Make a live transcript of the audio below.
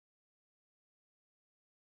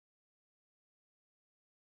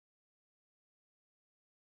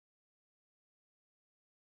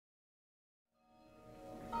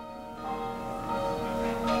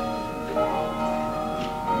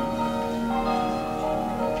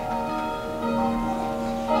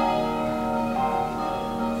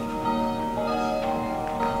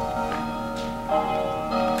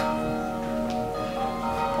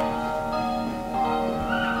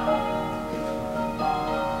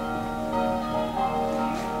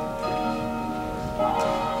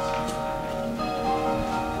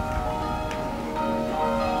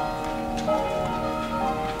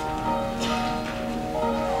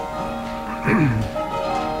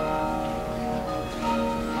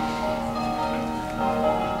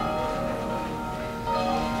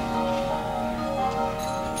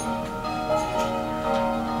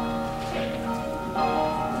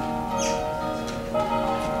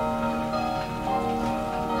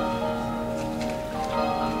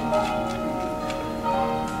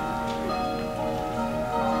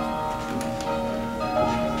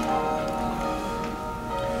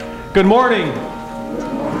Good morning.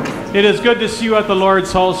 It is good to see you at the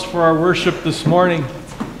Lord's house for our worship this morning.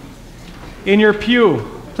 In your pew,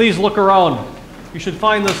 please look around. You should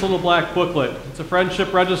find this little black booklet. It's a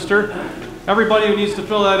friendship register. Everybody who needs to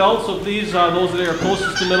fill that out, so please, those that are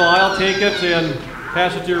closest to the middle aisle, take it and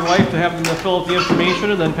pass it to your wife to have them to fill out the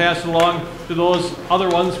information, and then pass it along to those other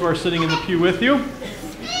ones who are sitting in the pew with you.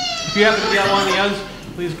 If you happen to be at one of the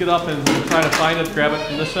ends, please get up and try to find it. Grab it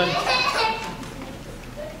from this end.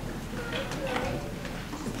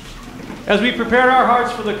 As we prepare our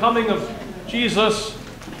hearts for the coming of Jesus,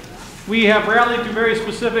 we have rallied to very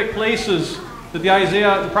specific places that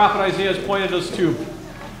the prophet Isaiah has pointed us to.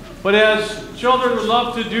 But as children would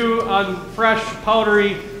love to do on fresh,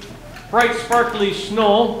 powdery, bright, sparkly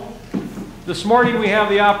snow, this morning we have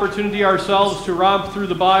the opportunity ourselves to romp through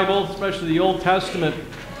the Bible, especially the Old Testament,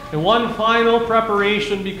 in one final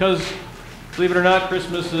preparation because, believe it or not,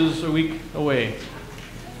 Christmas is a week away.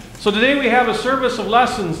 So today we have a service of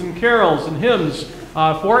lessons and carols and hymns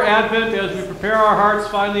for Advent as we prepare our hearts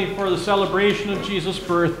finally for the celebration of Jesus'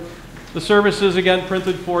 birth. The service is again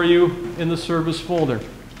printed for you in the service folder.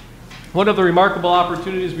 One of the remarkable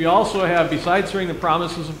opportunities we also have, besides hearing the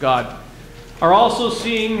promises of God, are also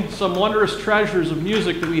seeing some wondrous treasures of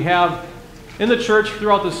music that we have in the church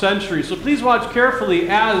throughout the centuries. So please watch carefully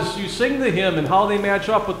as you sing the hymn and how they match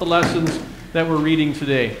up with the lessons that we're reading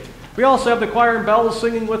today. We also have the choir and bells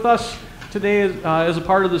singing with us today as a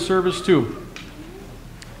part of the service too.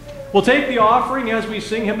 We'll take the offering as we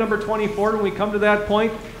sing hymn number 24 when we come to that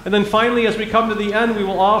point. And then finally, as we come to the end, we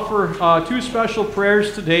will offer two special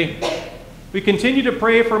prayers today. We continue to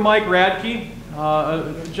pray for Mike Radke,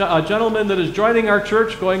 a gentleman that is joining our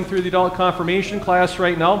church, going through the adult confirmation class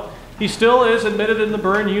right now. He still is admitted in the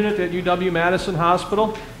burn unit at UW-Madison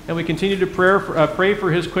Hospital, and we continue to pray for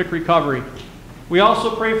his quick recovery. We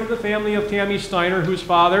also pray for the family of Tammy Steiner, whose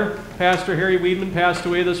father, Pastor Harry Weedman, passed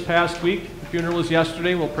away this past week. The funeral was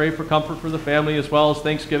yesterday. We'll pray for comfort for the family as well as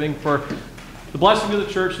thanksgiving for the blessing of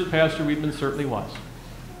the church that Pastor Weedman certainly was.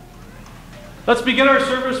 Let's begin our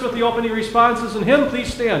service with the opening responses and hymn.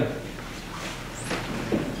 Please stand.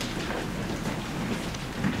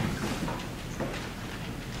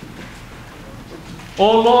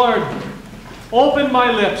 O Lord, open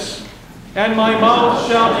my lips, and my mouth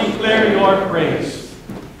shall declare your praise.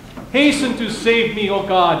 Hasten to save me, O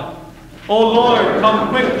God. O Lord, come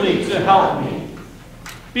quickly to help me.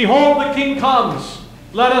 Behold, the King comes.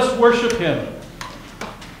 Let us worship him.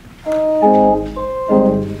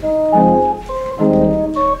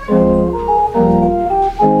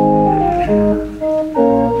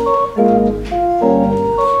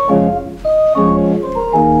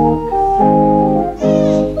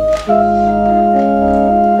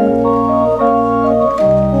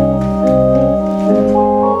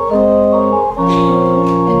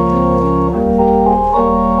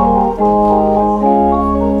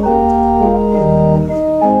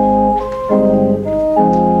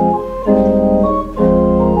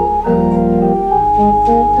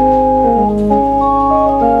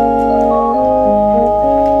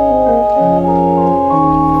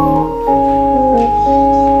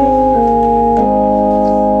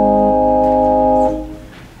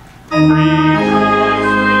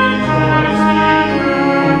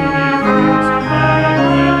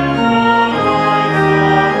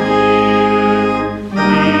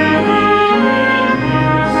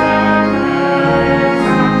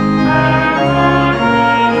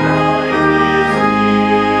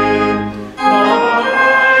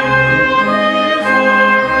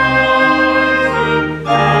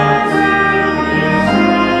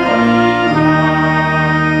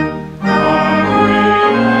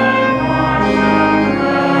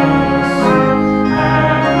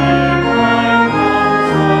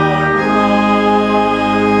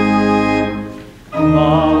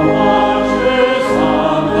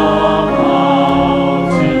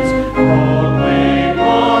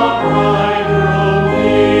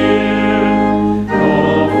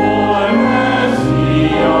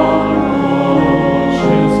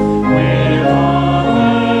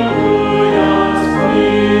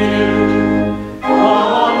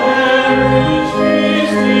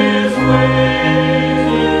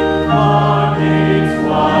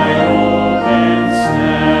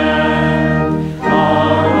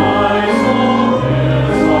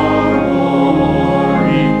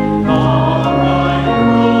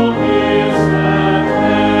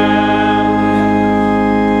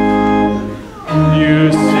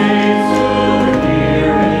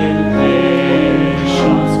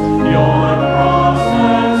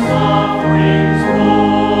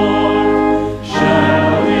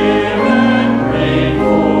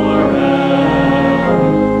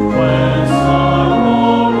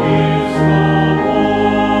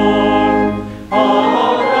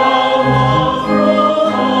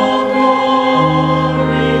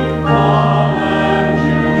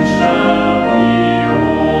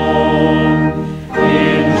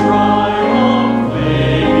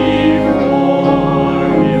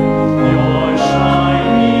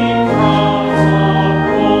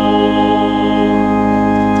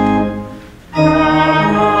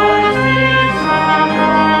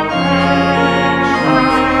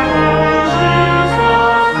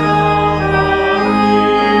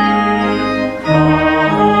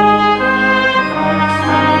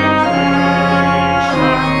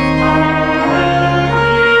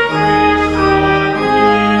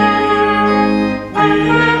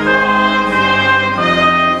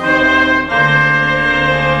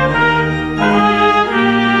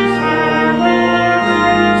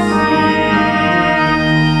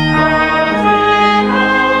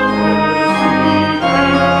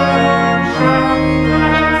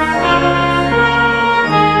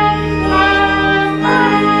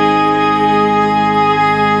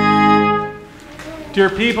 Dear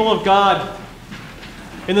people of God,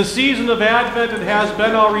 in the season of Advent, it has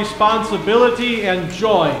been our responsibility and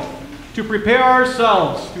joy to prepare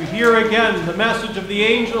ourselves to hear again the message of the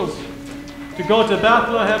angels, to go to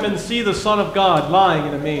Bethlehem and see the Son of God lying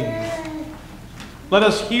in a manger. Let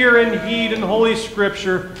us hear and heed in Holy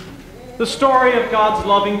Scripture the story of God's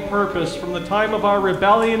loving purpose from the time of our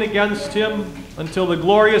rebellion against Him until the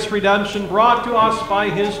glorious redemption brought to us by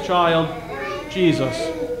His child,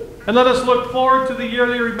 Jesus. And let us look forward to the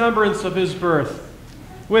yearly remembrance of His birth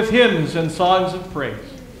with hymns and songs of praise.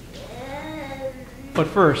 But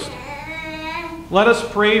first, let us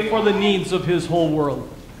pray for the needs of His whole world,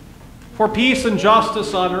 for peace and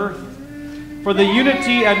justice on earth, for the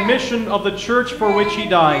unity and mission of the church for which He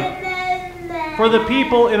died, for the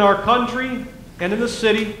people in our country and in the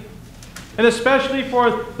city, and especially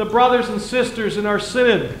for the brothers and sisters in our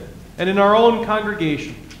synod and in our own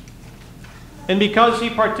congregation. And because He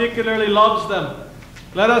particularly loves them,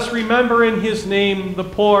 let us remember in His name the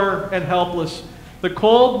poor and helpless, the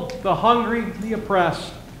cold, the hungry, the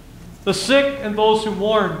oppressed, the sick and those who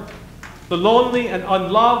mourn, the lonely and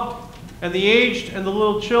unloved, and the aged and the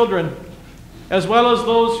little children, as well as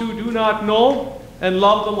those who do not know and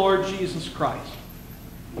love the Lord Jesus Christ.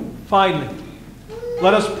 Finally,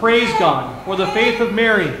 let us praise God for the faith of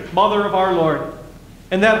Mary, Mother of our Lord,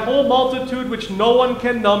 and that whole multitude which no one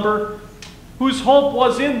can number, whose hope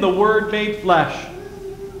was in the Word made flesh,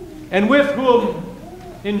 and with whom,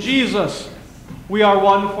 in Jesus, we are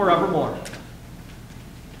one forevermore.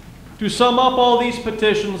 To sum up all these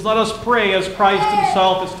petitions, let us pray as Christ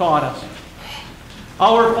Himself has taught us.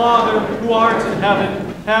 Our Father, who art in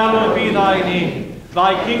heaven, hallowed be Thy name.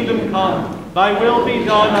 Thy kingdom come, Thy will be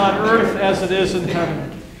done on earth as it is in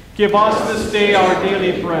heaven. Give us this day our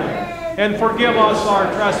daily bread, and forgive us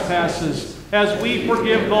our trespasses, as we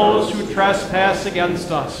forgive those who trespass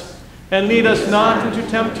against us. And lead us not into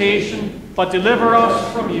temptation, but deliver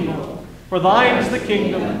us from evil. For Thine is the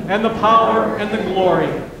kingdom, and the power, and the glory,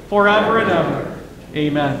 forever and ever.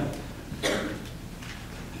 Amen.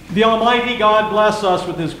 The Almighty God bless us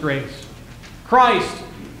with His grace. Christ,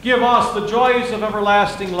 give us the joys of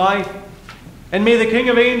everlasting life. And may the King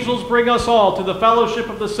of Angels bring us all to the fellowship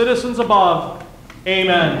of the citizens above.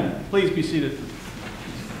 Amen. Please be seated.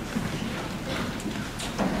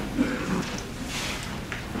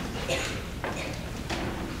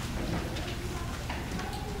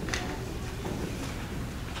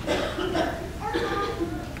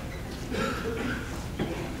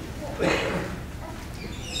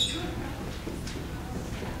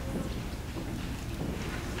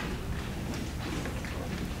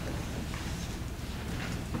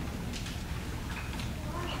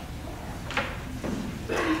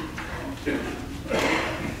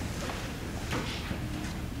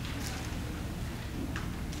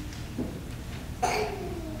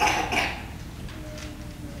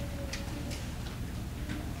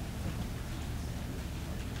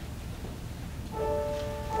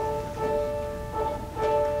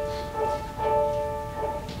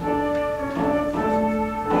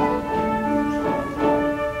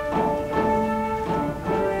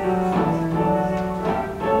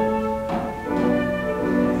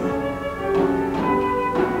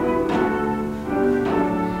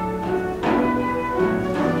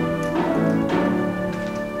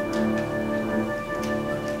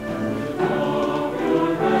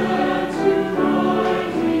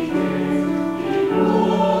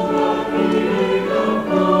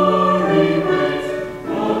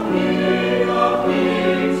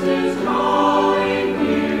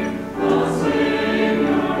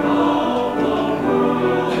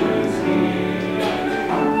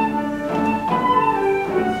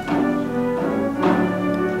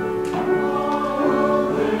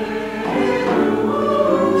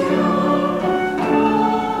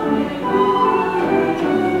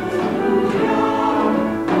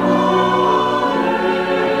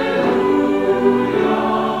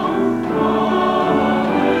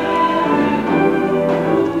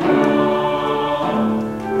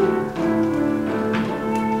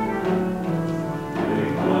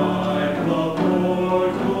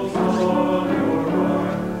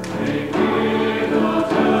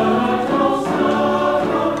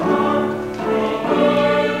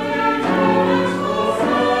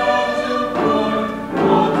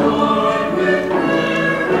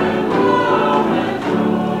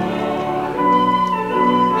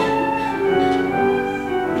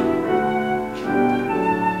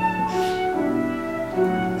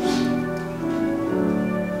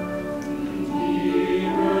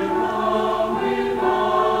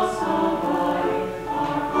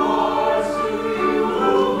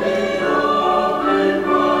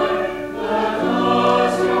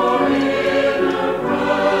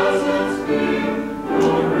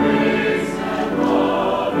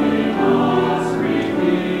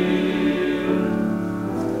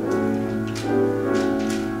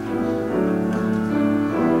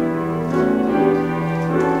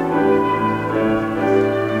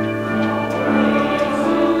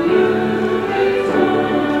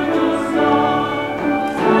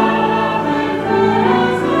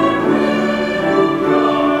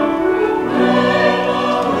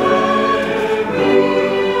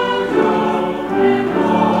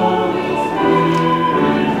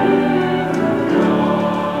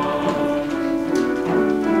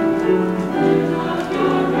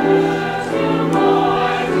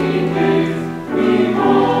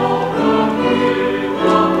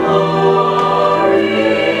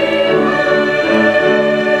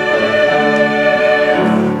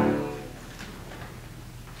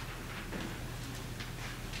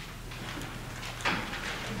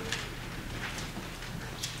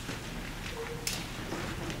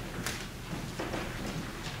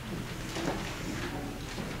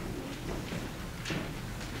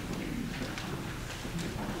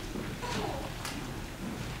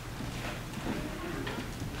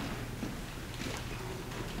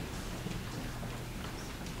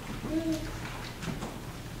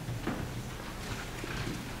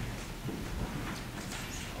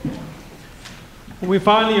 When we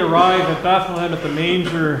finally arrive at Bethlehem at the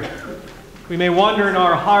manger, we may wonder in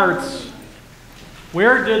our hearts,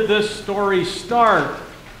 where did this story start?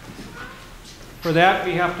 For that,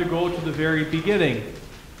 we have to go to the very beginning.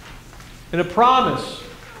 And a promise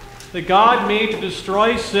that God made to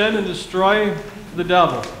destroy sin and destroy the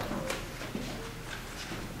devil.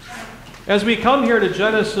 As we come here to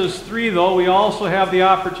Genesis 3, though, we also have the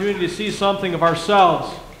opportunity to see something of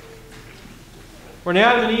ourselves. When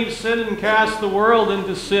Adam and Eve sinned and cast the world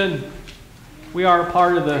into sin, we are a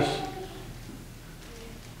part of this.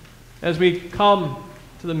 As we come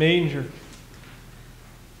to the manger,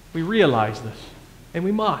 we realize this, and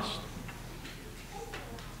we must.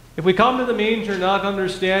 If we come to the manger not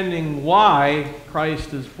understanding why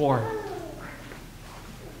Christ is born,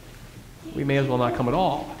 we may as well not come at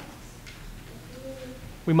all.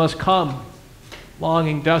 We must come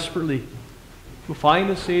longing desperately to find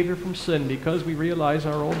a Savior from sin because we realize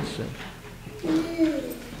our own sin.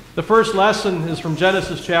 The first lesson is from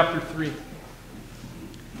Genesis chapter 3.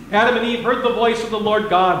 Adam and Eve heard the voice of the Lord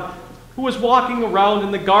God, who was walking around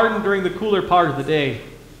in the garden during the cooler part of the day.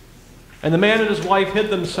 And the man and his wife hid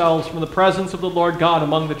themselves from the presence of the Lord God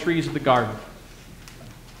among the trees of the garden.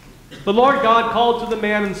 The Lord God called to the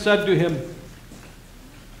man and said to him,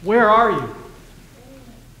 "Where are you?"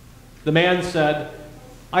 The man said,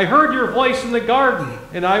 "I heard your voice in the garden,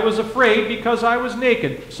 and I was afraid because I was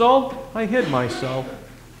naked, so I hid myself."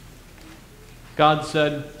 God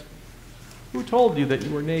said, "Who told you that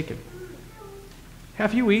you were naked?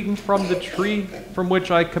 Have you eaten from the tree from which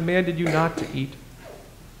I commanded you not to eat?"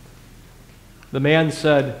 The man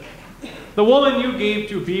said, "The woman you gave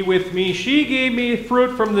to be with me, she gave me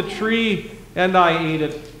fruit from the tree, and I ate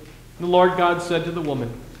it." The Lord God said to the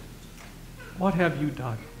woman, "What have you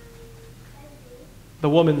done?" The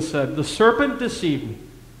woman said, "The serpent deceived me,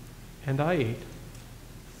 and I ate."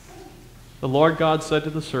 The Lord God said to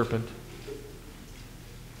the serpent,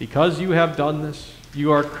 "Because you have done this,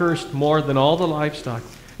 you are cursed more than all the livestock,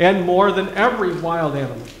 and more than every wild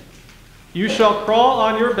animal. You shall crawl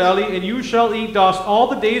on your belly, and you shall eat dust all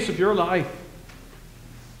the days of your life.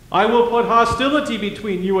 I will put hostility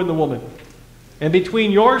between you and the woman, and between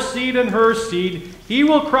your seed and her seed. He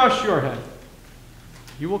will crush your head.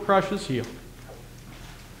 You will crush his heel."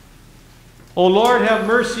 O Lord, have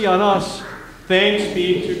mercy on us. Thanks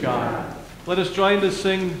be to God. Let us join to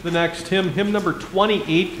sing the next hymn, hymn number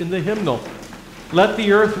 28 in the hymnal. Let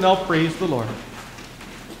the earth now praise the Lord.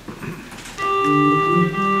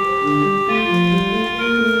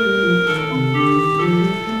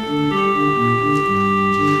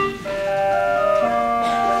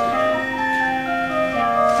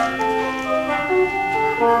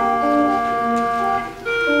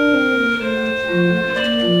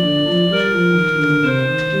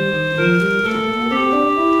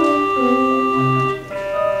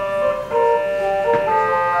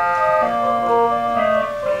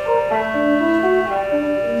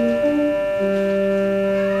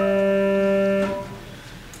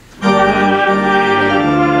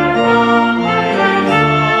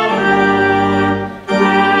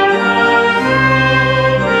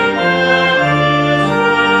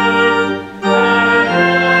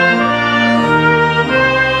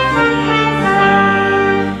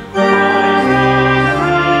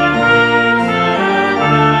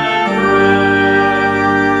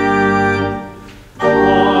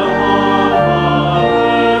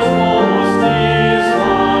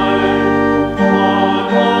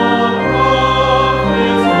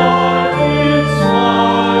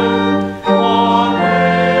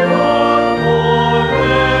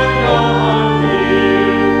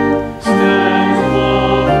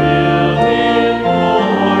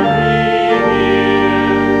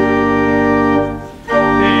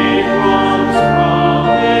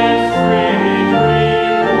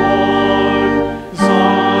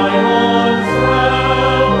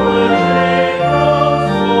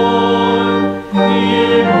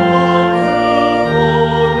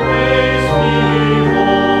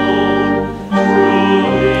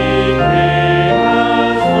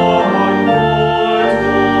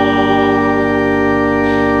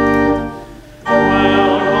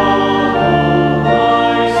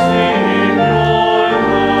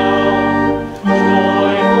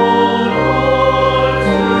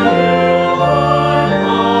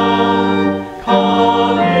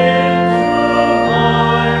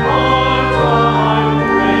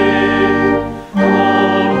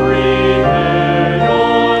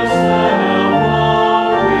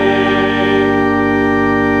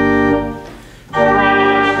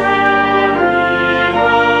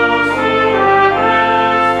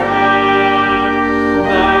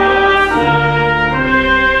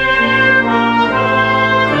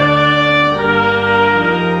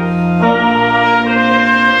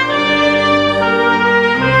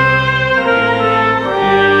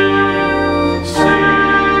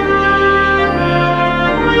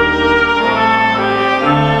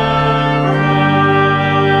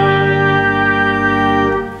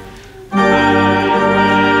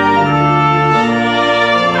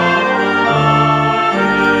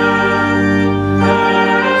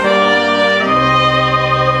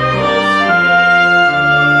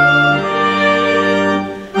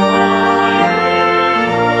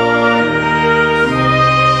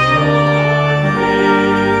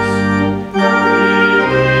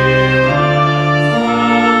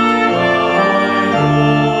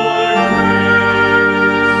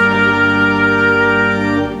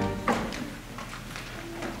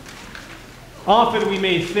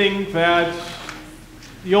 think that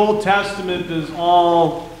the Old Testament is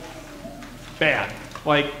all bad,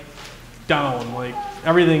 like down, like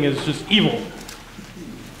everything is just evil.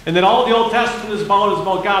 And that all the Old Testament is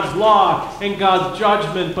about God's law and God's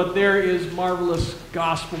judgment, but there is marvelous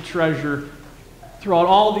gospel treasure throughout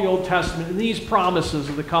all the Old Testament and these promises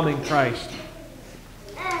of the coming Christ.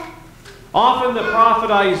 Often the prophet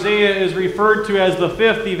Isaiah is referred to as the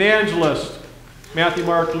fifth evangelist. Matthew,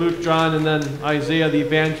 Mark, Luke, John, and then Isaiah, the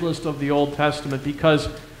evangelist of the Old Testament, because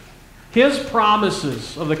his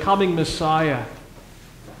promises of the coming Messiah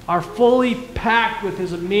are fully packed with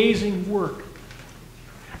his amazing work.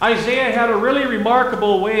 Isaiah had a really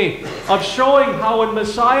remarkable way of showing how when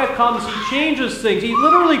Messiah comes, he changes things. He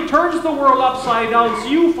literally turns the world upside down, so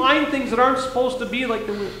you find things that aren't supposed to be like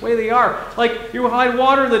the way they are. Like you find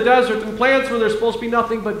water in the desert and plants where there's supposed to be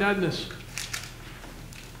nothing but deadness.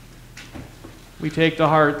 We take to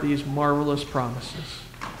heart these marvelous promises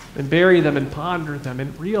and bury them and ponder them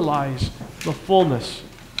and realize the fullness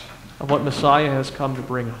of what Messiah has come to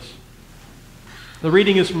bring us. The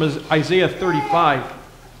reading is from Isaiah 35.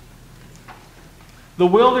 The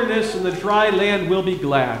wilderness and the dry land will be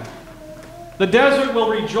glad. The desert will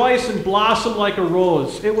rejoice and blossom like a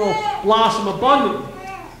rose. It will blossom abundantly,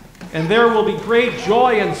 and there will be great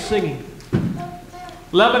joy and singing.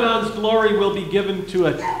 Lebanon's glory will be given to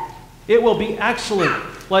it. It will be excellent,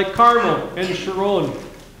 like Carmel and Sharon.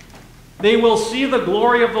 They will see the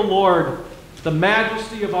glory of the Lord, the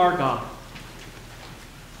majesty of our God.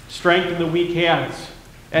 Strengthen the weak hands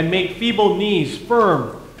and make feeble knees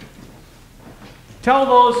firm. Tell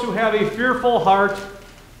those who have a fearful heart,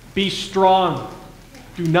 be strong.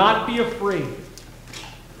 Do not be afraid.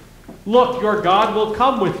 Look, your God will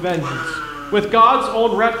come with vengeance. With God's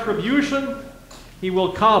own retribution, he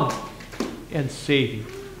will come and save you.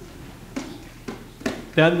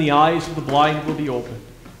 Then the eyes of the blind will be opened.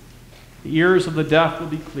 The ears of the deaf will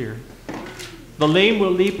be cleared. The lame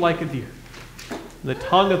will leap like a deer. And the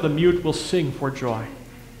tongue of the mute will sing for joy.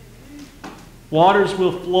 Waters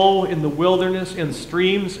will flow in the wilderness and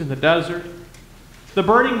streams in the desert. The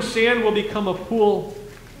burning sand will become a pool,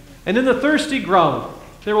 and in the thirsty ground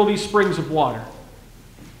there will be springs of water.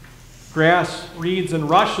 Grass, reeds, and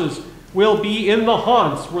rushes will be in the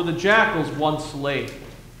haunts where the jackals once lay.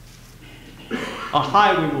 A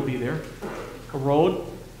highway will be there, a road,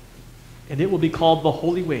 and it will be called the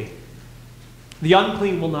Holy Way. The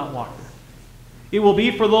unclean will not walk there. It will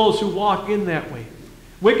be for those who walk in that way.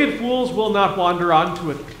 Wicked fools will not wander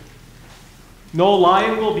onto it. No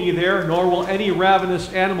lion will be there, nor will any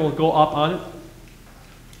ravenous animal go up on it.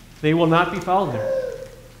 They will not be found there,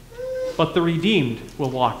 but the redeemed will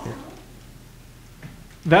walk there.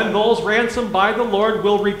 Then those ransomed by the Lord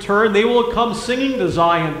will return. They will come singing to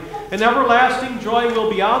Zion, and everlasting joy will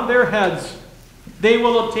be on their heads. They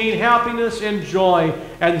will obtain happiness and joy,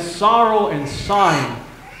 and sorrow and sighing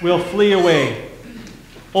will flee away.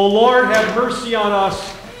 O Lord, have mercy on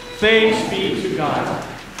us. Thanks be to God.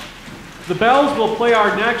 The bells will play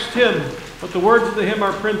our next hymn, but the words of the hymn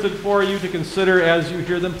are printed for you to consider as you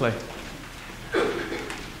hear them play.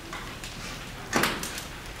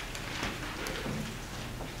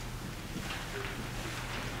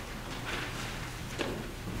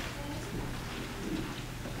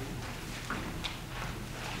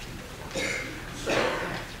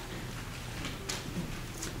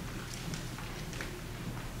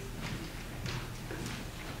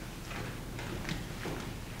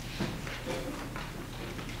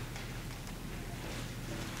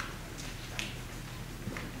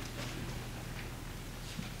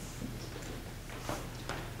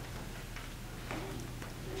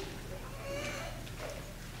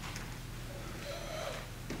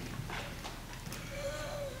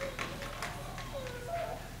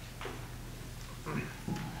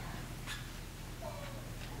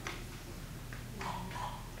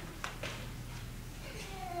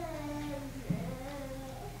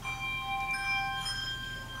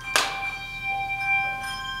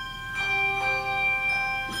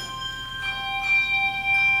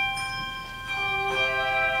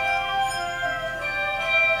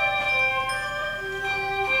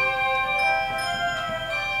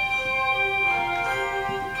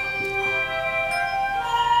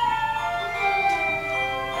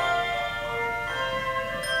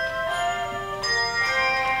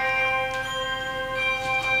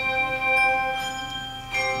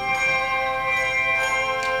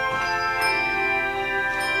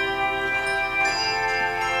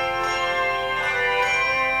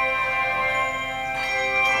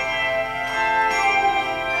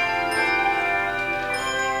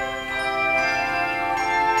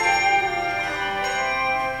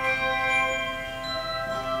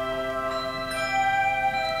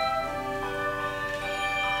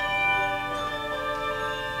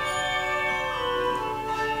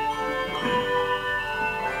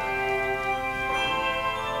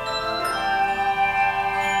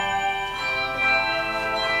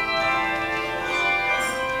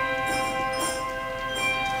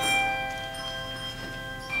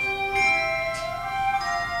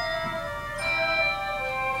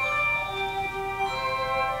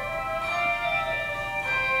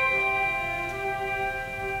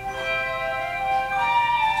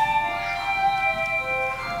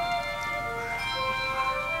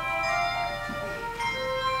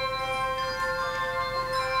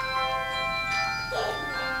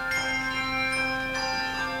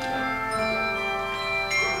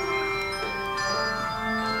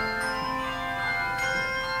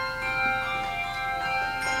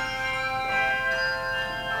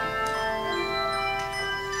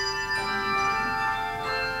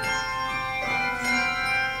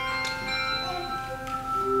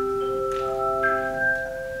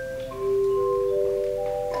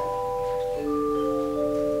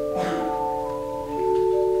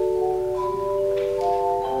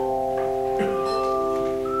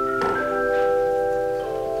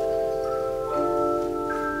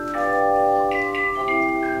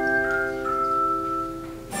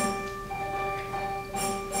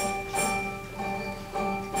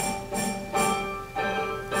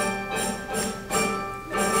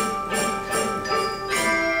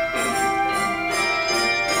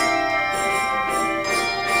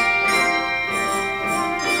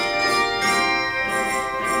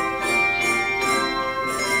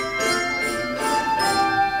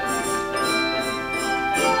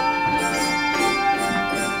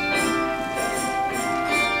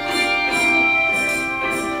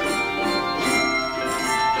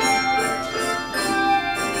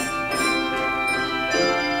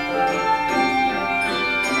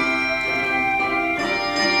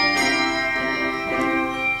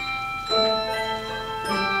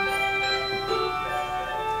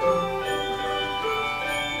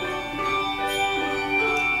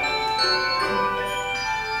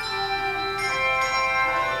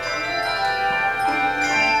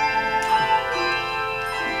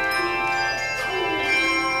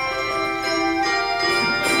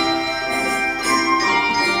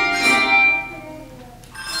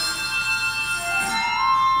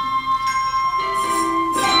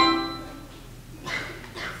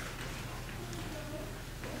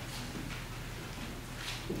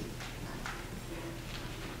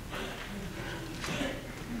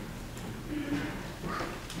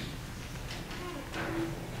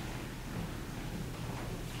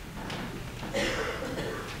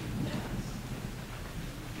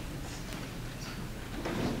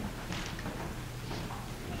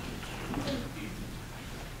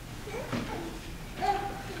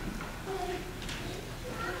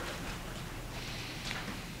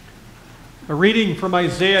 A reading from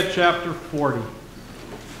Isaiah chapter 40.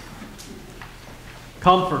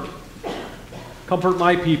 Comfort. Comfort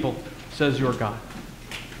my people, says your God.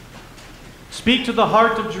 Speak to the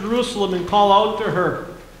heart of Jerusalem and call out to her.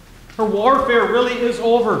 Her warfare really is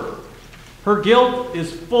over. Her guilt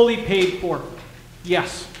is fully paid for.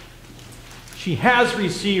 Yes, she has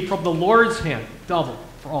received from the Lord's hand double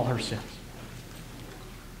for all her sins.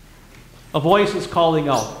 A voice is calling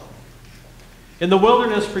out. In the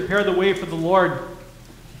wilderness, prepare the way for the Lord.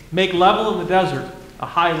 Make level in the desert a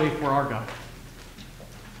highway for our God.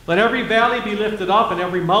 Let every valley be lifted up and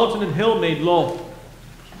every mountain and hill made low.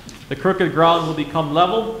 The crooked ground will become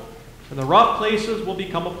level, and the rough places will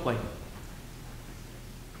become a plain.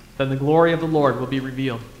 Then the glory of the Lord will be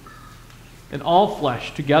revealed, and all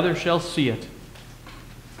flesh together shall see it.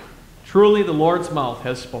 Truly the Lord's mouth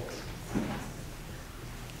has spoken.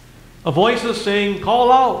 A voice is saying,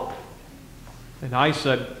 call out. And I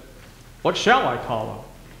said, what shall I call out?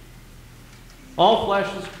 All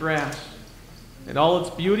flesh is grass, and all its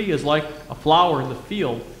beauty is like a flower in the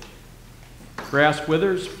field. Grass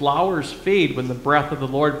withers, flowers fade when the breath of the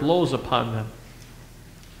Lord blows upon them.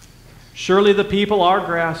 Surely the people are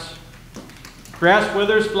grass. Grass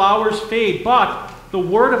withers, flowers fade, but the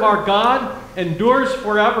word of our God endures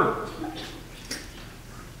forever.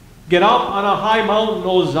 Get up on a high mountain,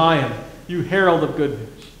 O Zion, you herald of good news.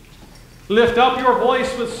 Lift up your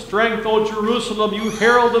voice with strength, O Jerusalem, you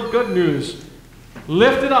herald of good news.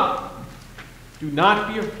 Lift it up. Do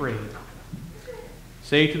not be afraid.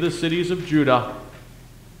 Say to the cities of Judah,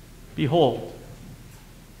 behold,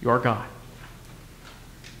 your God.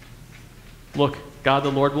 Look, God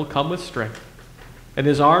the Lord will come with strength, and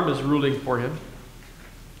his arm is ruling for him.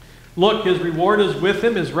 Look, his reward is with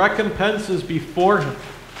him, his recompense is before him.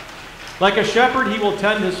 Like a shepherd, he will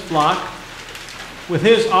tend his flock. With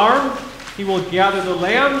his arm, he will gather the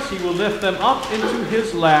lambs, he will lift them up into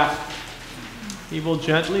his lap. He will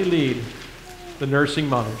gently lead the nursing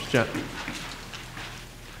mothers, gently.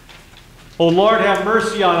 O Lord, have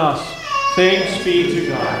mercy on us. Thanks be to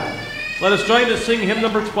God. Let us join to sing hymn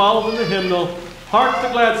number 12 in the hymnal, Hark the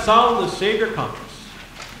glad sound, the Savior comes.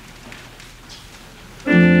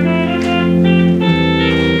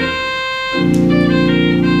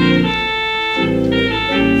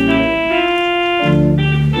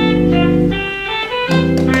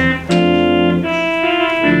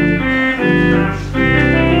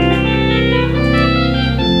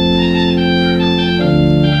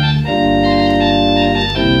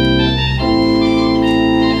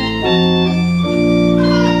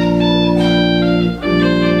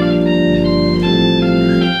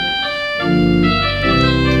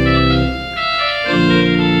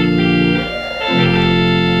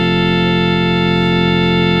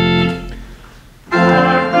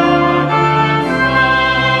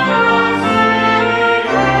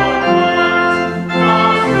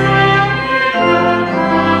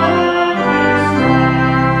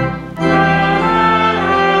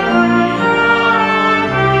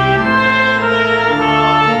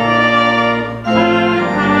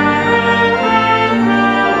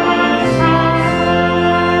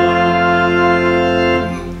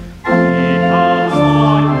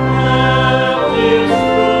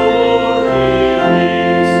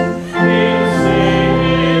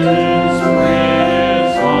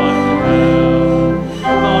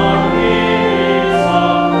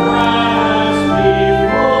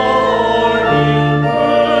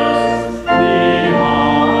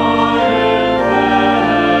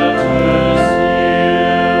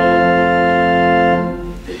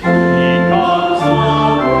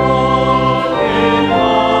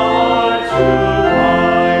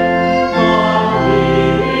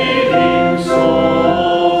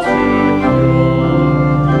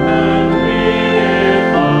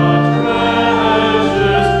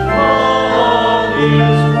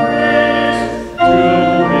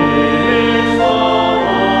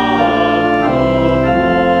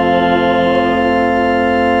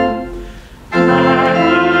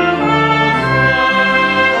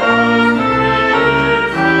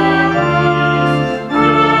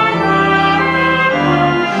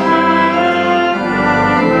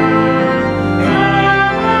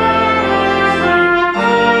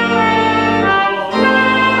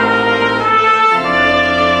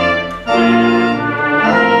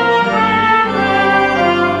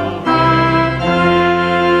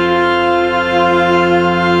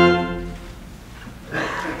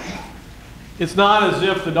 It's not as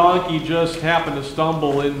if the donkey just happened to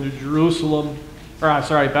stumble into Jerusalem, or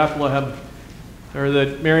sorry, Bethlehem, or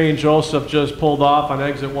that Mary and Joseph just pulled off on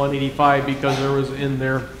exit 185 because there was an inn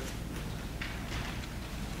there.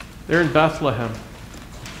 They're in Bethlehem.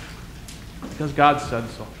 because God said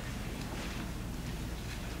so.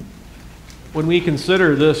 When we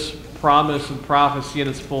consider this promise and prophecy and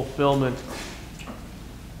its fulfillment,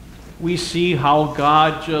 we see how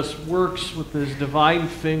God just works with his divine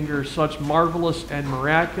finger such marvelous and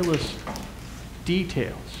miraculous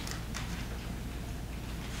details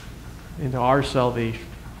into our salvation.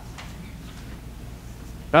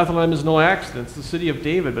 Bethlehem is no accident. It's the city of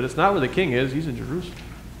David, but it's not where the king is. He's in Jerusalem.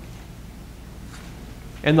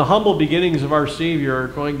 And the humble beginnings of our Savior are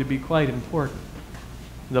going to be quite important.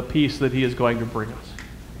 The peace that he is going to bring us.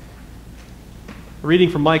 A reading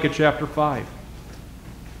from Micah chapter 5.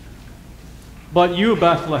 But you,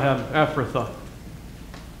 Bethlehem Ephrathah,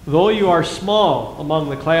 though you are small among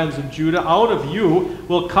the clans of Judah, out of you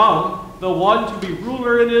will come the one to be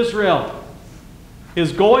ruler in Israel.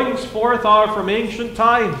 His goings forth are from ancient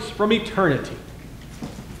times, from eternity.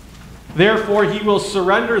 Therefore he will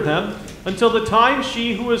surrender them until the time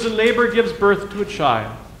she who is in labor gives birth to a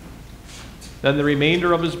child. Then the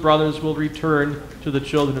remainder of his brothers will return to the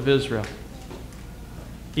children of Israel.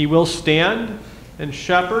 He will stand and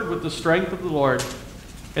shepherd with the strength of the Lord,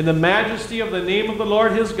 in the majesty of the name of the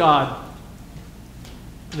Lord his God.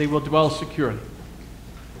 They will dwell securely.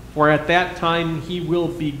 For at that time he will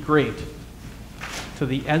be great to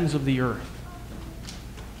the ends of the earth.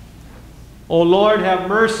 O Lord, have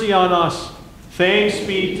mercy on us. Thanks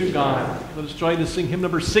be to God. Let us join to sing hymn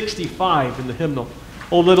number 65 in the hymnal,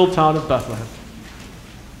 O Little Town of Bethlehem.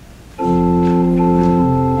 Oh,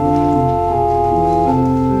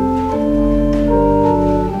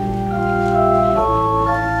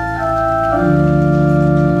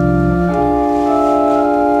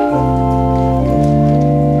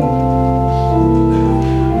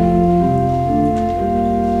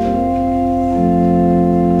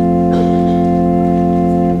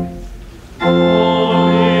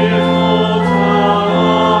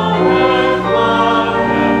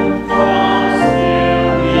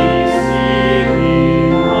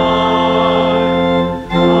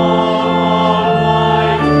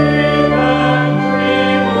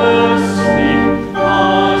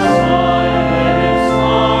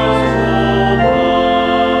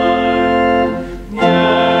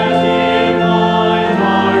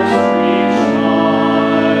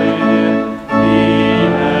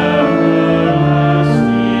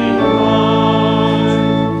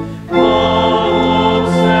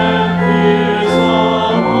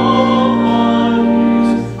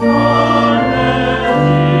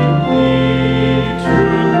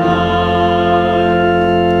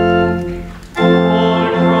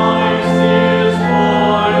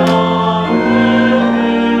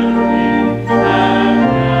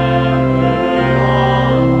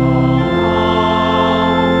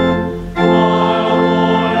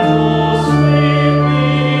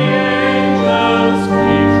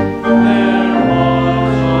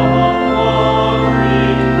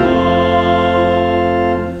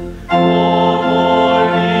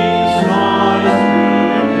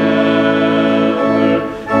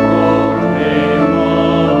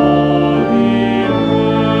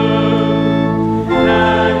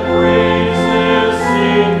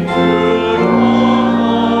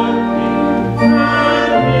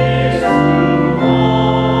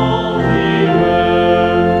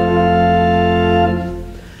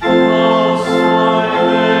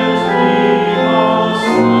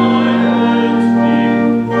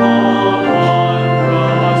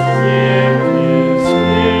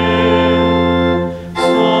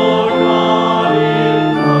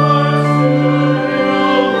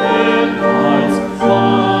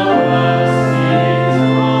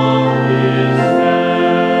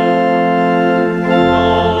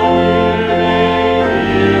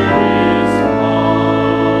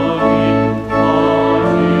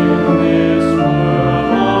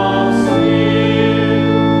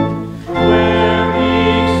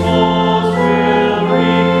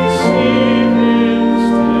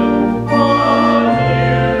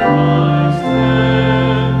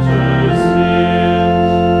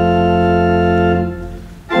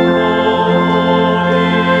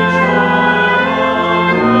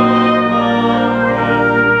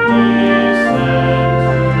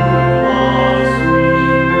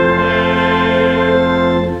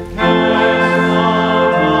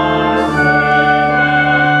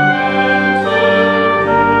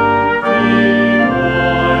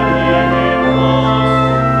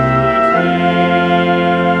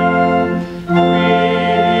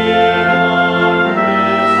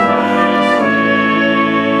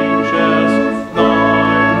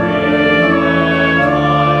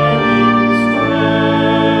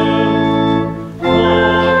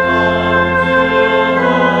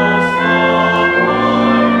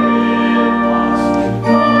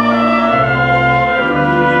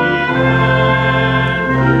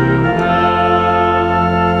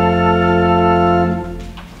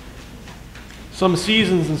 Some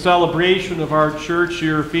seasons and celebration of our church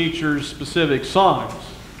year features specific songs.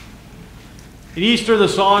 At Easter, the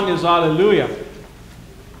song is Alleluia.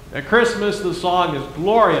 At Christmas, the song is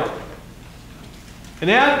Gloria. In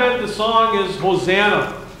Advent, the song is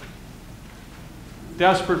Hosanna.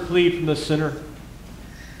 Desperate plea from the sinner,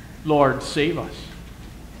 Lord, save us.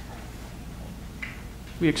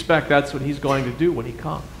 We expect that's what he's going to do when he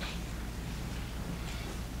comes.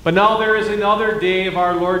 But now there is another day of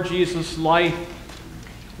our Lord Jesus' life,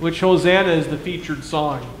 which Hosanna is the featured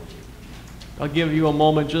song. I'll give you a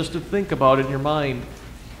moment just to think about in your mind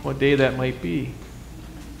what day that might be.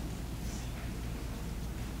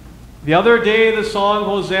 The other day the song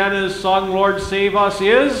Hosanna is sung, Lord save us,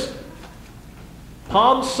 is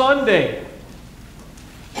Palm Sunday.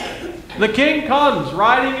 The King comes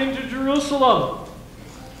riding into Jerusalem.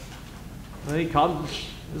 And he comes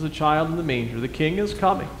as a child in the manger. The King is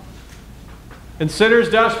coming. And sinners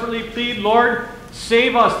desperately plead, Lord,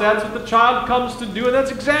 save us. That's what the child comes to do. And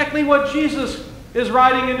that's exactly what Jesus is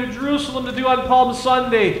riding into Jerusalem to do on Palm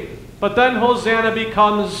Sunday. But then Hosanna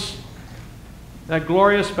becomes that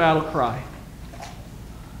glorious battle cry.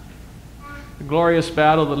 The glorious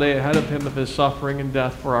battle that lay ahead of him of his suffering and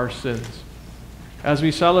death for our sins. As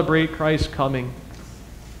we celebrate Christ's coming,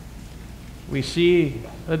 we see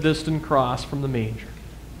a distant cross from the manger,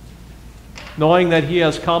 knowing that he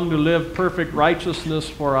has come to live perfect righteousness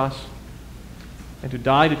for us and to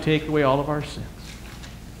die to take away all of our sins.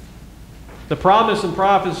 The promise and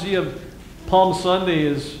prophecy of Palm Sunday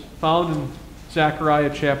is found in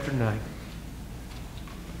Zechariah chapter 9.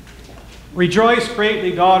 Rejoice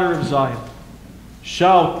greatly, daughter of Zion.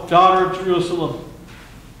 Shout, daughter of Jerusalem.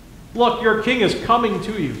 Look, your king is coming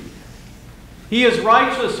to you. He is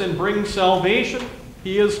righteous and brings salvation.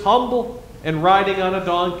 He is humble and riding on a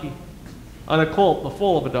donkey, on a colt, the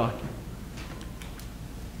foal of a donkey.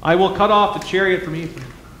 I will cut off the chariot from Ephraim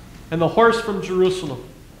and the horse from Jerusalem.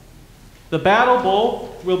 The battle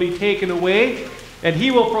bow will be taken away, and he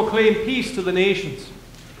will proclaim peace to the nations.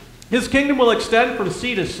 His kingdom will extend from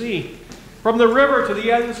sea to sea, from the river to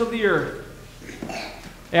the ends of the earth.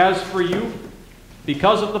 As for you,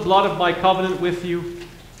 because of the blood of my covenant with you,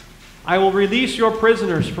 I will release your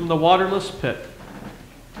prisoners from the waterless pit.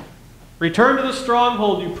 Return to the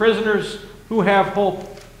stronghold, you prisoners who have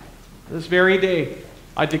hope. This very day,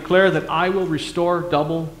 I declare that I will restore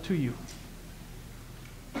double to you.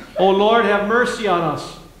 O Lord, have mercy on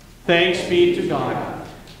us. Thanks be to God.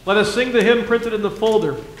 Let us sing the hymn printed in the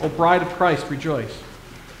folder, O Bride of Christ, rejoice.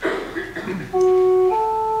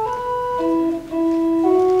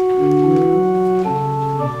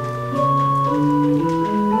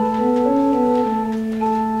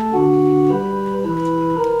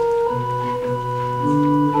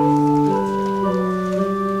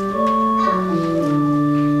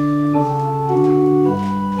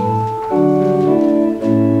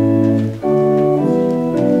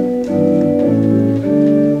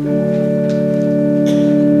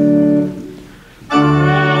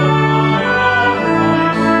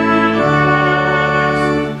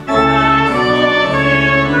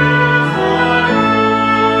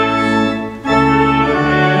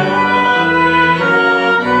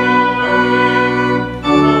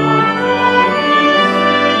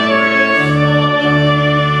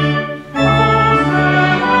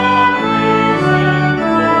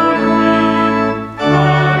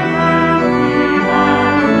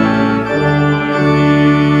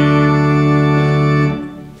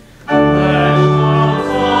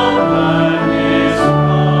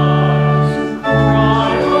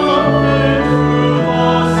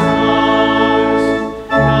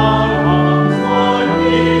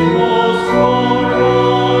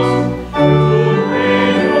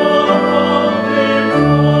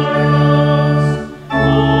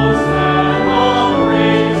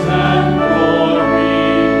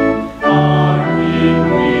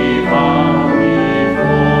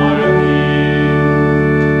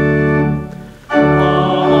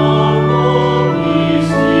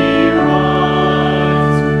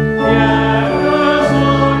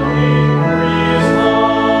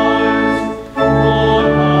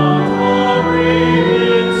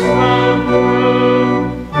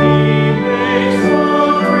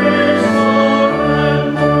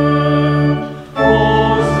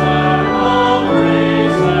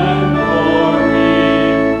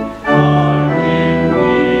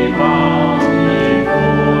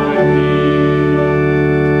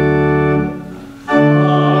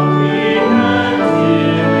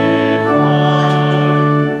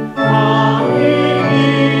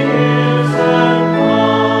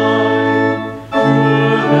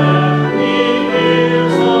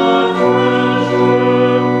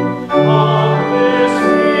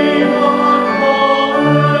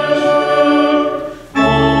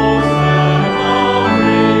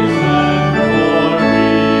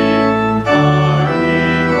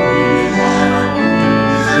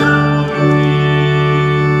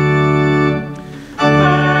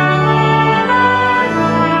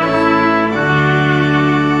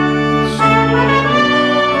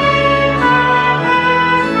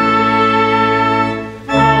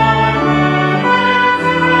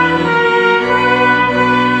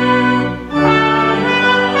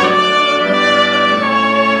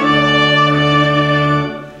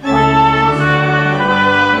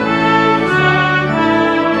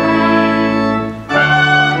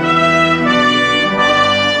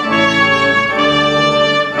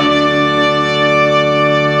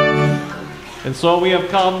 so we have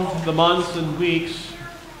come the months and weeks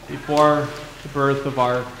before the birth of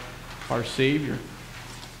our Savior.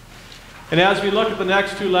 And as we look at the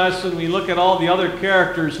next two lessons, we look at all the other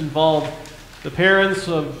characters involved. The parents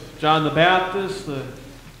of John the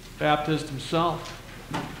Baptist himself.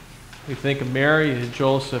 We think of Mary and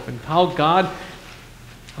Joseph and how God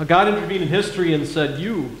intervened in history and said,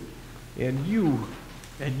 you and you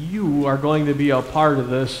and you are going to be a part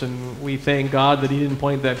of this. And we thank God that He didn't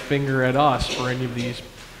point that finger at us for any of these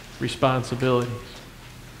responsibilities.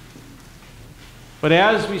 But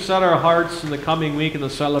as we set our hearts in the coming week in the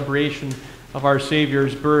celebration of our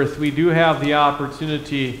Savior's birth, we do have the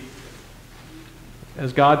opportunity,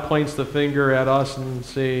 as God points the finger at us and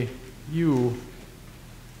say, you,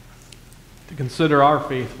 to consider our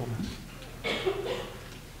faithfulness.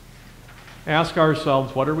 Ask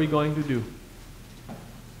ourselves, what are we going to do?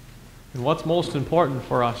 And what's most important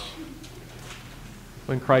for us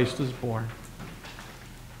when Christ is born?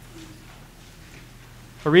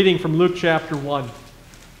 A reading from Luke chapter 1.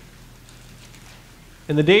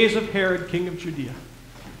 In the days of Herod, king of Judea,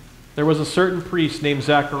 there was a certain priest named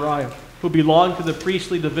Zechariah, who belonged to the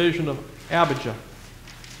priestly division of Abijah.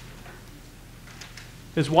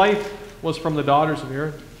 His wife was from the daughters of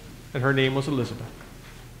Aaron, and her name was Elizabeth.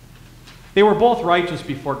 They were both righteous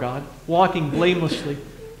before God, walking blamelessly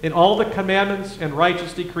in all the commandments and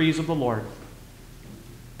righteous decrees of the Lord.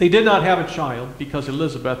 They did not have a child because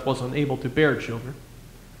Elizabeth was unable to bear children,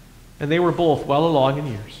 and they were both well along in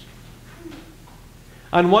years.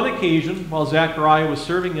 On one occasion, while Zechariah was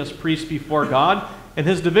serving as priest before God, and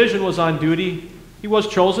his division was on duty, he was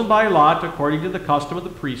chosen by lot, according to the custom of the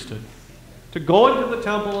priesthood, to go into the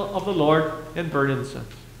temple of the Lord and burn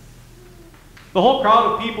incense. The whole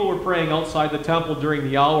crowd of people were praying outside the temple during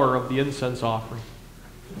the hour of the incense offering.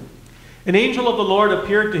 An angel of the Lord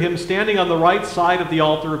appeared to him standing on the right side of the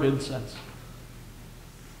altar of incense.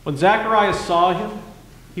 When Zacharias saw him,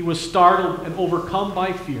 he was startled and overcome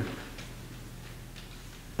by fear.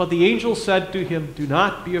 But the angel said to him, "Do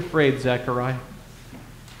not be afraid, Zechariah,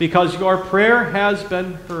 because your prayer has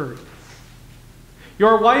been heard.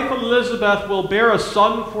 Your wife Elizabeth will bear a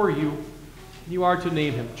son for you. You are to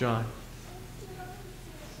name him John.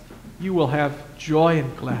 You will have joy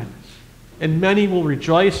and gladness, and many will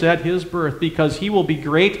rejoice at his birth, because he will be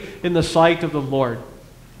great in the sight of the Lord.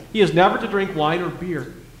 He is never to drink wine or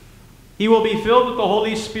beer. He will be filled with the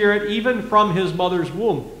Holy Spirit even from his mother's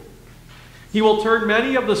womb. He will turn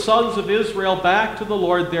many of the sons of Israel back to the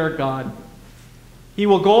Lord their God. He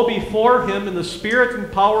will go before him in the spirit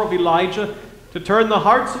and power of Elijah, to turn the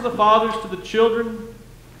hearts of the fathers to the children,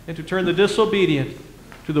 and to turn the disobedient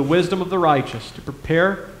to the wisdom of the righteous, to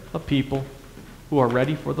prepare a people who are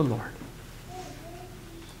ready for the Lord."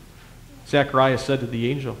 Zechariah said to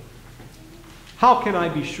the angel, "How can I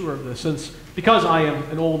be sure of this, because I am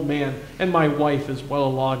an old man and my wife is well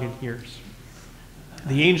along in years?"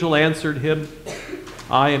 The angel answered him,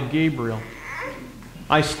 "I am Gabriel.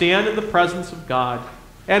 I stand in the presence of God,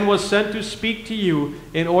 and was sent to speak to you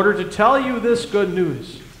in order to tell you this good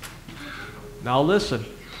news. Now listen,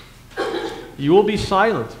 you will be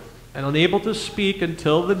silent and unable to speak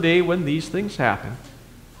until the day when these things happen,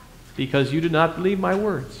 because you do not believe my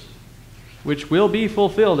words, which will be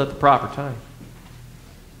fulfilled at the proper time."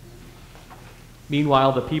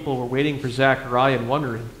 Meanwhile, the people were waiting for Zechariah and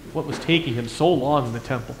wondering what was taking him so long in the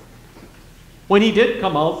temple. When he did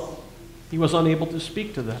come out, he was unable to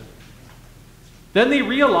speak to them. Then they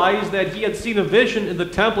realized that he had seen a vision in the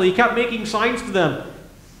temple. He kept making signs to them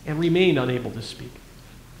and remained unable to speak.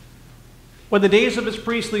 When the days of his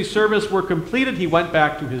priestly service were completed, he went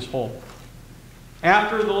back to his home.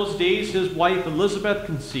 After those days, his wife Elizabeth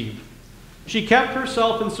conceived. She kept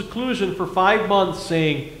herself in seclusion for 5 months,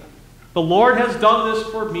 saying, "The Lord has done this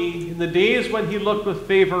for me in the days when he looked with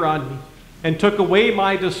favor on me and took away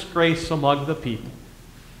my disgrace among the people."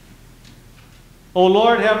 O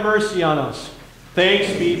Lord, have mercy on us.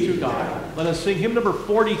 Thanks be to God. Let us sing hymn number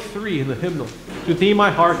 43 in the hymnal, "To Thee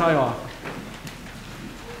my heart I offer."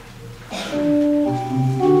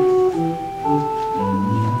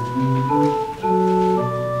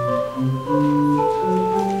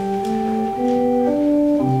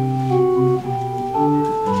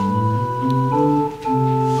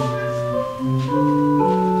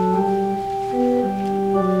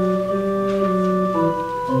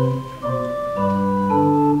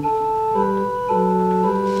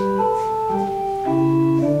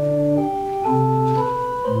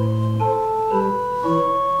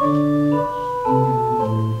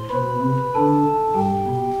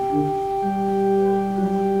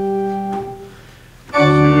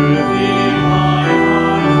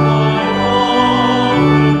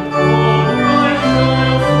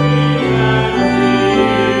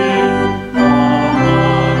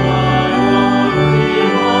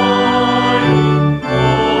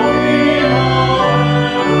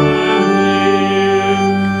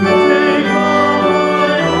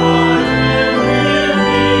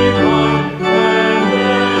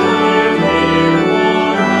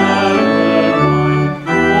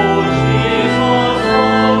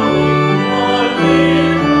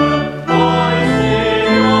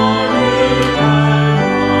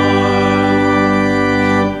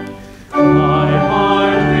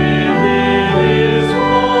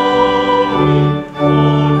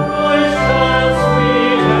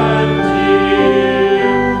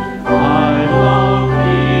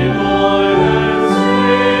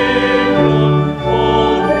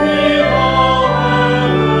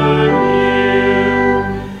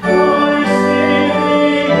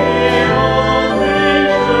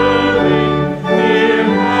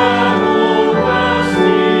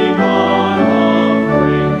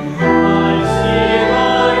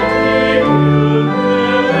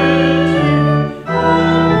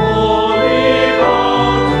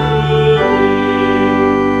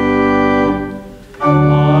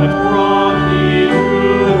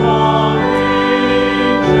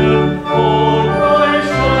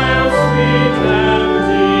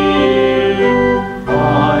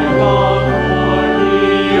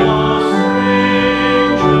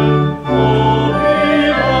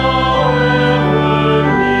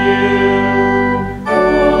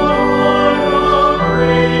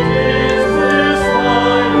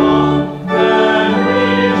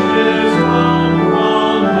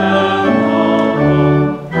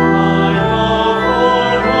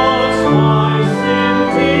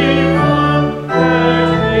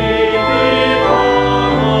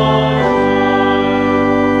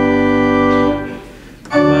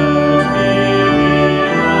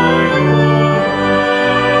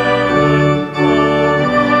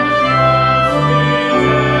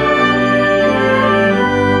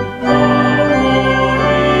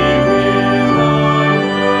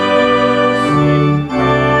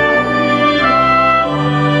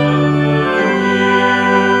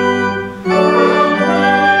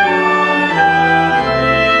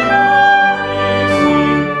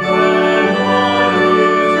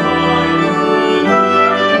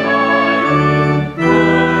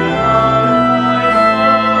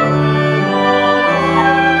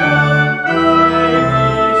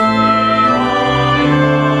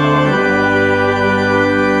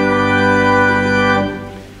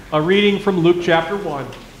 A reading from Luke chapter 1.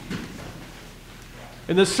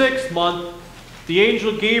 In the 6th month, the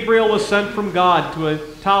angel Gabriel was sent from God to a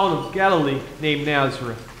town of Galilee named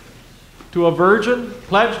Nazareth, to a virgin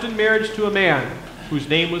pledged in marriage to a man whose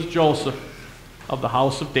name was Joseph, of the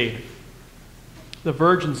house of David. The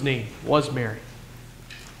virgin's name was Mary.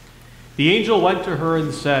 The angel went to her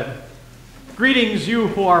and said, "Greetings, you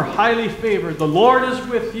who are highly favored. The Lord is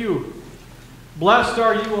with you. Blessed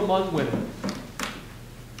are you among women."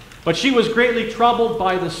 But she was greatly troubled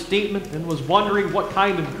by the statement and was wondering what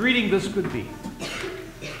kind of greeting this could be.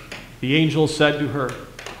 The angel said to her,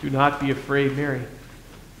 "Do not be afraid, Mary,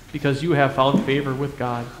 because you have found favor with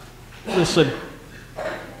God. Listen,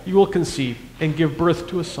 you will conceive and give birth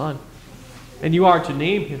to a son, and you are to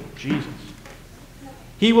name him Jesus.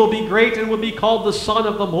 He will be great and will be called the Son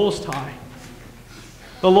of the Most High.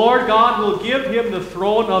 The Lord God will give him the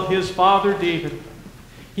throne of his father David.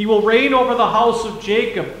 He will reign over the house of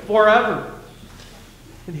Jacob forever,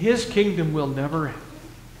 and his kingdom will never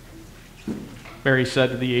end." Mary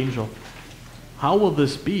said to the angel, "How will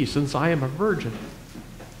this be, since I am a virgin?"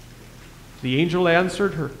 The angel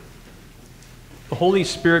answered her, "The Holy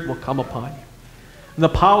Spirit will come upon you, and the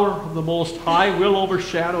power of the Most High will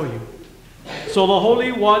overshadow you. So the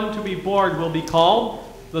Holy One to be born will be called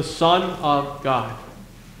the Son of God."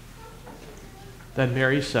 Then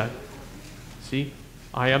Mary said, "See,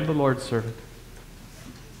 I am the Lord's servant.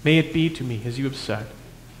 May it be to me as you have said."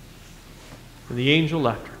 And the angel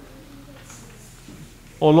left her.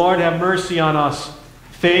 O Lord, have mercy on us.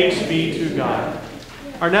 Thanks be to God.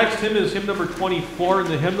 Our next hymn is hymn number 24 in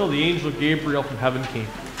the hymnal, "The Angel Gabriel from Heaven Came."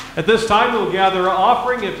 At this time, we'll gather our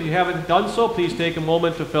offering. If you haven't done so, please take a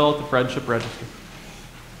moment to fill out the friendship register.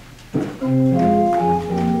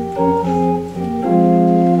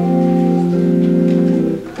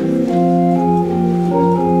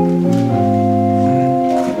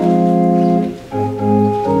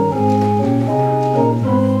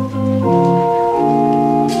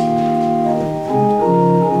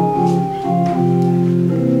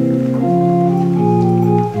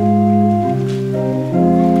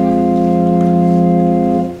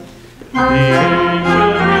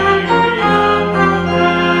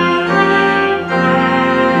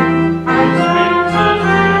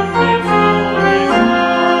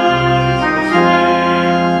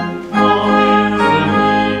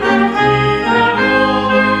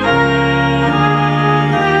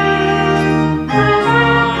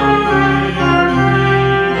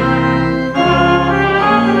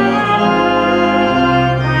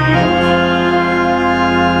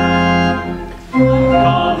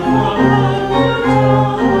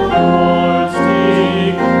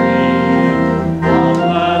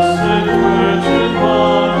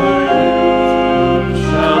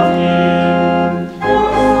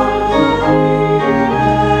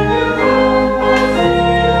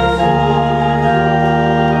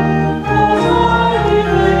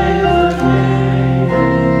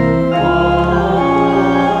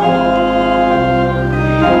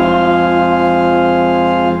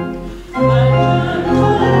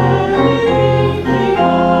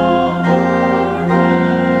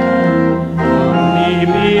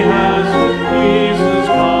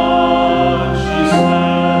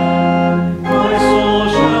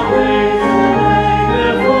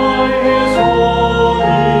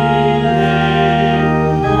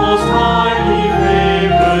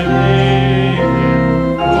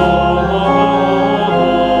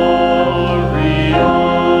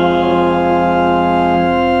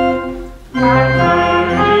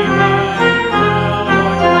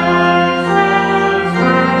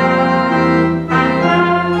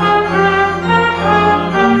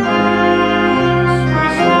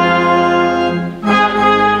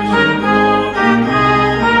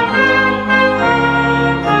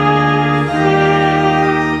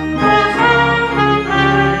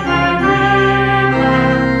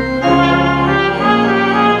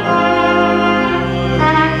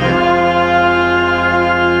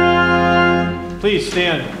 Please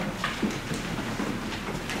stand.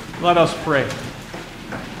 Let us pray.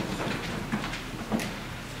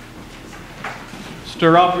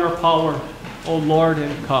 Stir up your power, O Lord,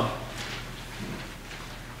 and come.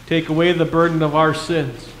 Take away the burden of our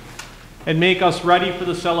sins and make us ready for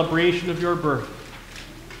the celebration of your birth,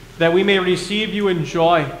 that we may receive you in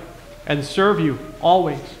joy and serve you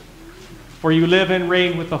always. For you live and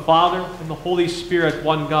reign with the Father and the Holy Spirit,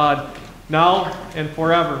 one God, now and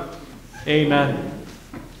forever. Amen.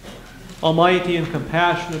 Almighty and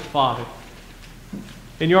compassionate Father,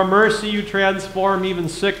 in your mercy you transform even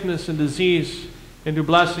sickness and disease into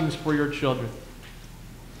blessings for your children.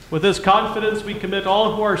 With this confidence, we commit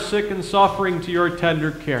all who are sick and suffering to your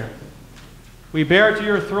tender care. We bear to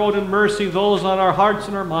your throne in mercy those on our hearts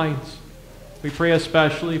and our minds. We pray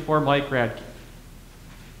especially for Mike Radke.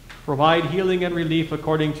 Provide healing and relief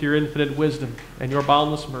according to your infinite wisdom and your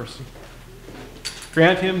boundless mercy.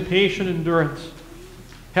 Grant him patient endurance.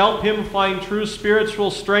 Help him find true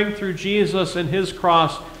spiritual strength through Jesus and his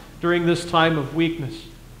cross during this time of weakness.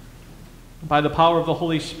 By the power of the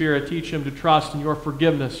Holy Spirit, teach him to trust in your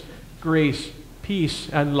forgiveness, grace, peace,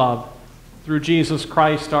 and love. Through Jesus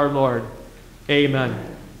Christ our Lord.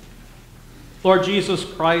 Amen. Lord Jesus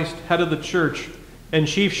Christ, head of the church and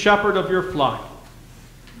chief shepherd of your flock,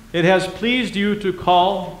 it has pleased you to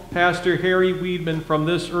call Pastor Harry Weedman from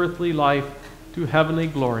this earthly life to heavenly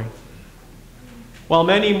glory. While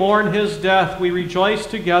many mourn his death, we rejoice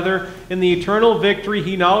together in the eternal victory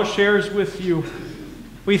he now shares with you.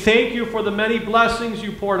 We thank you for the many blessings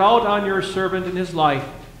you poured out on your servant in his life,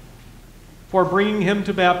 for bringing him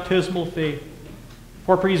to baptismal faith,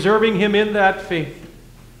 for preserving him in that faith,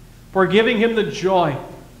 for giving him the joy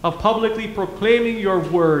of publicly proclaiming your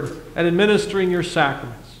word and administering your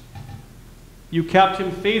sacraments. You kept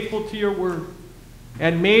him faithful to your word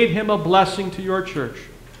and made him a blessing to your church.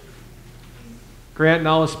 Grant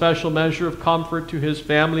now a special measure of comfort to his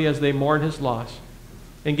family as they mourn his loss,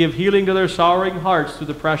 and give healing to their sorrowing hearts through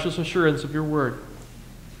the precious assurance of your word.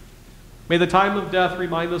 May the time of death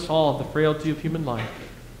remind us all of the frailty of human life,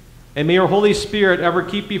 and may your Holy Spirit ever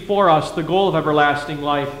keep before us the goal of everlasting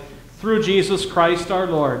life, through Jesus Christ our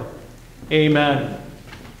Lord. Amen.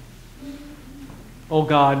 O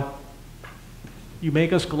God, you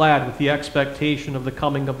make us glad with the expectation of the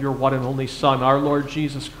coming of your one and only Son, our Lord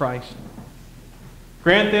Jesus Christ.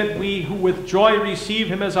 Grant that we who with joy receive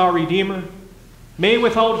him as our Redeemer may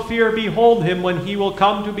without fear behold him when he will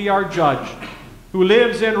come to be our judge, who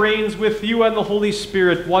lives and reigns with you and the Holy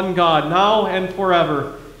Spirit, one God, now and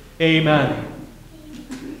forever. Amen.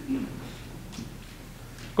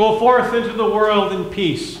 Go forth into the world in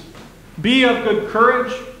peace. Be of good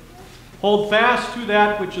courage. Hold fast to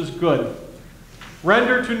that which is good.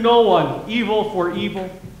 Render to no one evil for evil.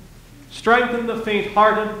 Strengthen the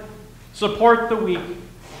faint-hearted. Support the weak.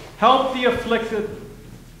 Help the afflicted.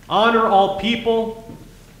 Honor all people.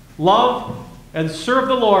 Love and serve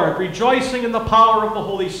the Lord, rejoicing in the power of the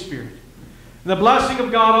Holy Spirit. And the blessing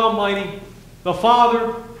of God Almighty, the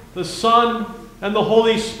Father, the Son, and the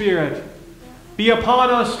Holy Spirit be upon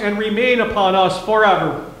us and remain upon us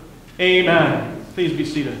forever. Amen. Please be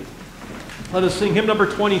seated. Let us sing hymn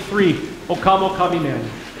number 23, O Come, Emmanuel.